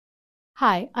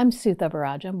Hi, I'm Sue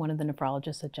Thavarajah. I'm one of the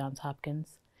nephrologists at Johns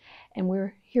Hopkins, and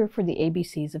we're here for the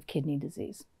ABCs of kidney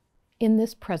disease. In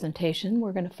this presentation,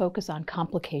 we're going to focus on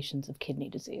complications of kidney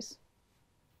disease.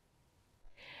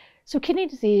 So kidney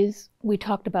disease, we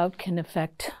talked about, can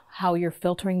affect how you're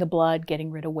filtering the blood,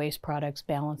 getting rid of waste products,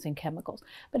 balancing chemicals,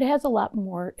 but it has a lot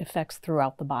more effects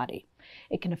throughout the body.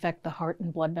 It can affect the heart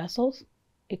and blood vessels.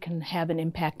 It can have an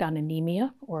impact on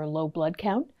anemia or a low blood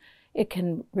count. It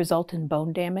can result in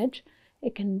bone damage.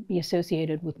 It can be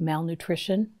associated with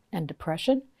malnutrition and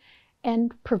depression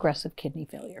and progressive kidney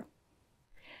failure.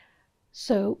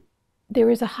 So there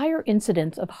is a higher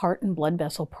incidence of heart and blood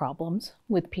vessel problems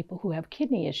with people who have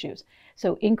kidney issues.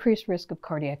 So increased risk of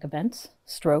cardiac events,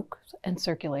 strokes, and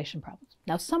circulation problems.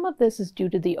 Now, some of this is due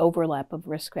to the overlap of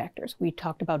risk factors. We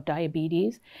talked about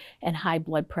diabetes and high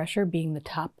blood pressure being the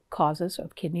top causes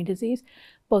of kidney disease.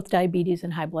 Both diabetes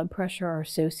and high blood pressure are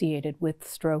associated with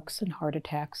strokes and heart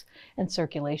attacks and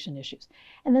circulation issues.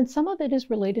 And then some of it is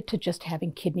related to just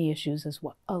having kidney issues as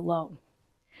well, alone.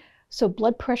 So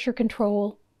blood pressure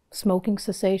control, smoking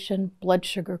cessation, blood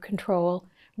sugar control,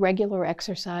 regular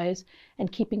exercise,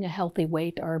 and keeping a healthy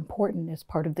weight are important as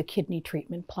part of the kidney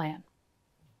treatment plan.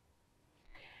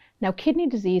 Now, kidney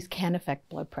disease can affect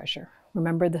blood pressure.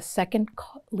 Remember, the second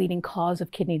leading cause of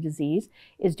kidney disease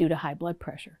is due to high blood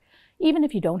pressure. Even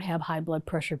if you don't have high blood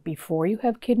pressure before you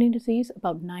have kidney disease,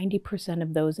 about 90%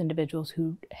 of those individuals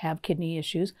who have kidney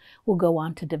issues will go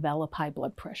on to develop high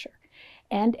blood pressure.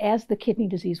 And as the kidney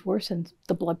disease worsens,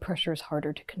 the blood pressure is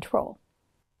harder to control.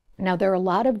 Now, there are a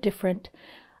lot of different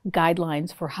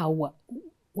guidelines for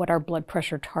what our blood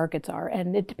pressure targets are,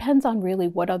 and it depends on really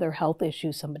what other health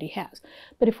issues somebody has.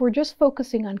 But if we're just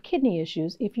focusing on kidney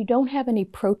issues, if you don't have any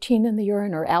protein in the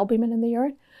urine or albumin in the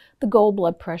urine, the goal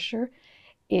blood pressure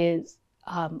is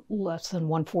less than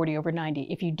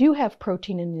 140/90. If you do have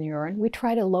protein in the urine, we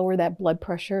try to lower that blood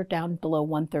pressure down below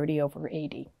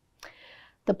 130/80.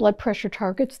 The blood pressure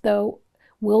targets, though,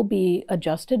 will be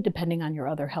adjusted depending on your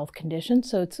other health conditions.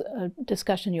 So it's a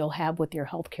discussion you'll have with your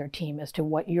healthcare team as to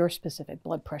what your specific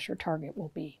blood pressure target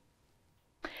will be.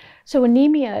 So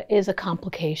anemia is a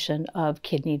complication of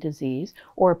kidney disease,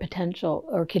 or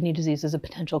kidney disease is a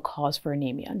potential cause for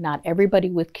anemia. Not everybody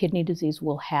with kidney disease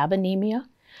will have anemia,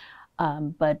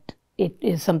 but it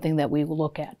is something that we will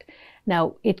look at.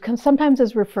 Now, it sometimes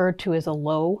is referred to as a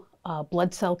low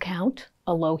blood cell count,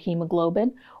 a low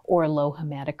hemoglobin, or a low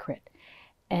hematocrit.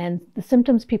 And the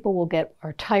symptoms people will get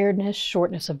are tiredness,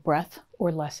 shortness of breath,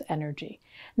 or less energy.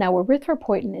 Now,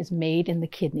 erythropoietin is made in the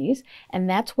kidneys, and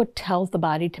that's what tells the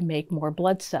body to make more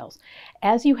blood cells.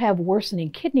 As you have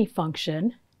worsening kidney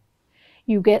function,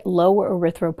 you get lower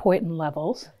erythropoietin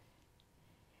levels,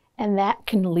 and that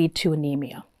can lead to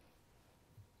anemia.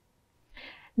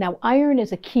 Now, iron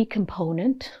is a key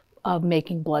component of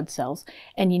making blood cells,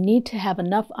 and you need to have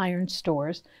enough iron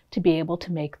stores to be able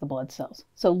to make the blood cells.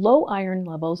 So low iron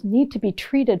levels need to be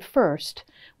treated first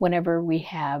whenever we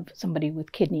have somebody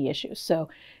with kidney issues. So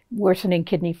worsening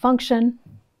kidney function,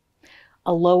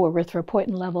 a low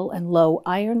erythropoietin level, and low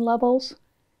iron levels.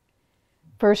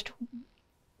 First,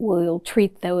 we'll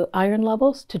treat the iron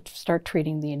levels to start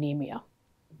treating the anemia.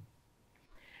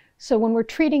 So when we're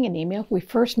treating anemia, we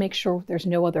first make sure there's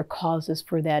no other causes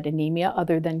for that anemia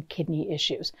other than kidney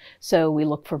issues. So we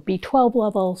look for B12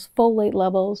 levels, folate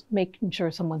levels, making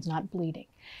sure someone's not bleeding.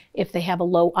 If they have a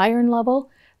low iron level,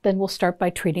 then we'll start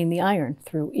by treating the iron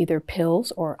through either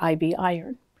pills or IV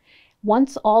iron.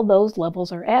 Once all those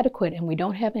levels are adequate and we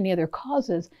don't have any other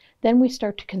causes, then we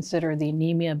start to consider the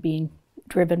anemia being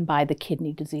driven by the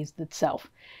kidney disease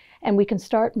itself. And we can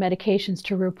start medications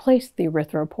to replace the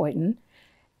erythropoietin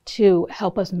to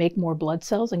help us make more blood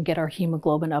cells and get our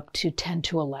hemoglobin up to 10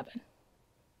 to 11.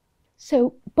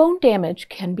 So bone damage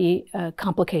can be a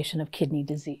complication of kidney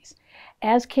disease.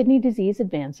 As kidney disease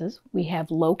advances, we have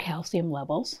low calcium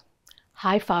levels,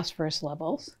 high phosphorus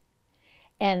levels,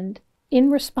 and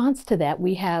in response to that,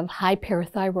 we have high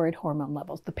parathyroid hormone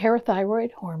levels. The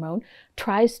parathyroid hormone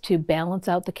tries to balance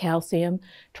out the calcium,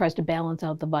 tries to balance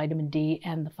out the vitamin D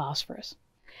and the phosphorus.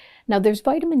 Now, there's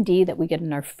vitamin D that we get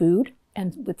in our food,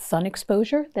 and with sun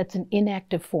exposure, that's an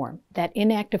inactive form. That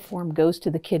inactive form goes to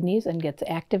the kidneys and gets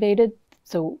activated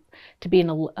so to be in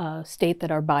a state that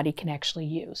our body can actually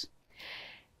use.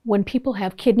 When people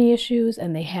have kidney issues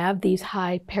and they have these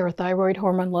high parathyroid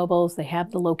hormone levels, they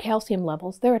have the low calcium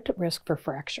levels, they're at risk for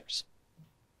fractures.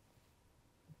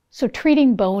 So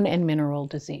treating bone and mineral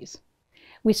disease.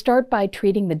 We start by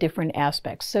treating the different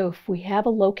aspects. So if we have a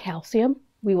low calcium,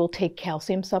 we will take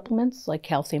calcium supplements like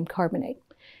calcium carbonate.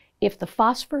 If the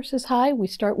phosphorus is high, we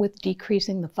start with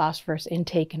decreasing the phosphorus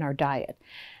intake in our diet.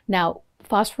 Now,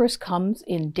 phosphorus comes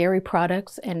in dairy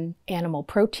products and animal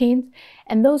proteins,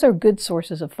 and those are good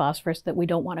sources of phosphorus that we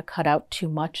don't want to cut out too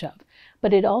much of.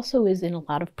 But it also is in a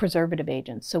lot of preservative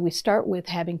agents. So we start with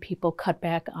having people cut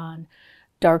back on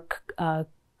dark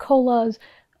colas,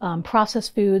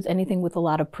 processed foods, anything with a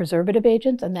lot of preservative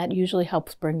agents, and that usually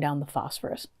helps bring down the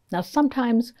phosphorus. Now,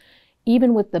 sometimes,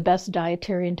 even with the best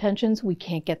dietary intentions, we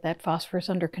can't get that phosphorus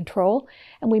under control,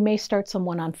 and we may start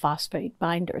someone on phosphate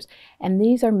binders. And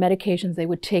these are medications they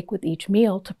would take with each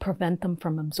meal to prevent them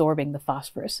from absorbing the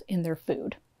phosphorus in their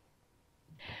food.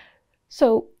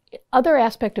 So, other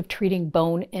aspect of treating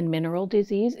bone and mineral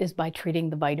disease is by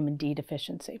treating the vitamin D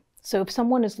deficiency. So if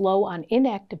someone is low on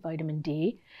inactive vitamin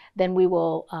D, then we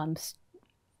will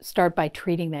start by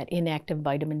treating that inactive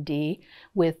vitamin D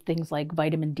with things like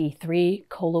vitamin D3,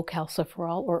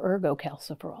 cholecalciferol, or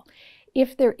ergocalciferol.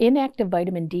 If their inactive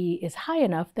vitamin D is high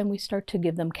enough, then we start to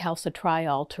give them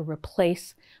calcitriol to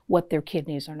replace what their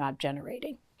kidneys are not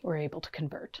generating or able to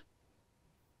convert.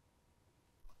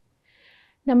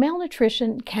 Now,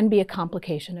 malnutrition can be a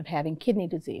complication of having kidney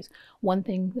disease. One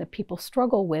thing that people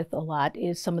struggle with a lot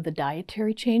is some of the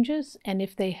dietary changes, and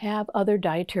if they have other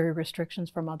dietary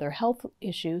restrictions from other health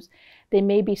issues, they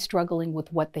may be struggling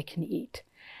with what they can eat.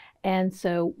 And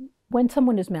so when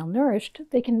someone is malnourished,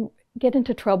 they can get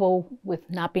into trouble with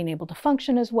not being able to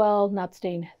function as well, not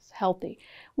staying as healthy.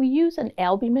 We use an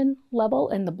albumin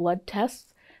level in the blood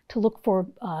tests to look for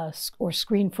or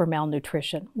screen for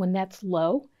malnutrition. When that's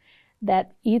low,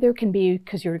 that either can be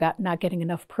because you're not getting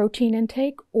enough protein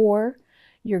intake, or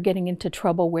you're getting into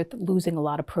trouble with losing a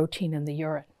lot of protein in the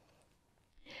urine.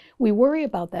 We worry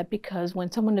about that because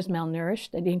when someone is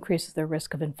malnourished, it increases their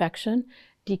risk of infection,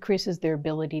 decreases their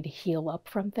ability to heal up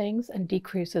from things, and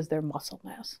decreases their muscle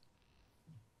mass.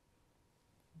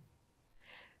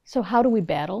 So how do we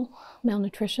battle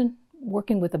malnutrition?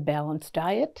 Working with a balanced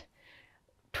diet,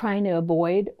 trying to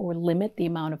avoid or limit the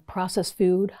amount of processed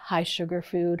food, high sugar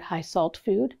food, high salt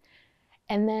food.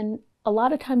 And then a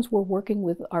lot of times we're working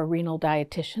with our renal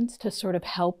dietitians to sort of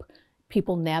help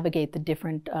people navigate the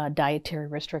different dietary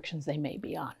restrictions they may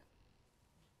be on.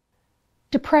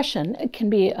 Depression can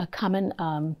be a common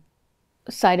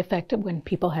side effect when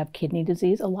people have kidney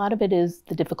disease. A lot of it is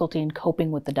the difficulty in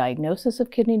coping with the diagnosis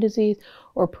of kidney disease,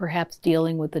 or perhaps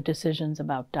dealing with the decisions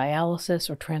about dialysis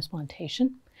or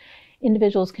transplantation.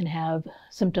 Individuals can have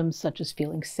symptoms such as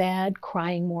feeling sad,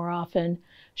 crying more often,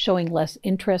 showing less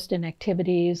interest in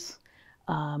activities,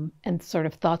 and sort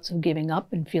of thoughts of giving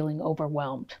up and feeling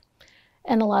overwhelmed.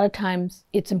 And a lot of times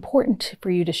it's important for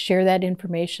you to share that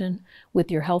information with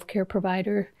your healthcare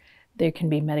provider. There can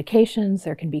be medications,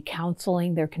 there can be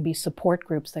counseling, there can be support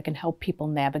groups that can help people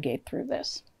navigate through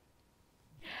this.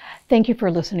 Thank you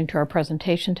for listening to our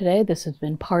presentation today. This has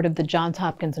been part of the Johns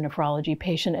Hopkins Nephrology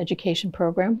Patient Education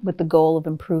Program with the goal of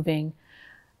improving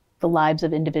the lives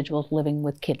of individuals living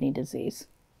with kidney disease.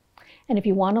 And if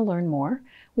you want to learn more,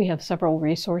 we have several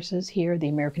resources here, the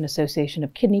American Association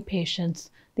of Kidney Patients,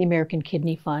 the American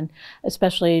Kidney Fund,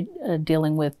 especially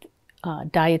dealing with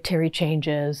dietary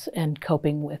changes and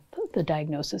coping with the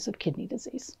diagnosis of kidney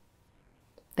disease.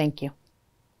 Thank you.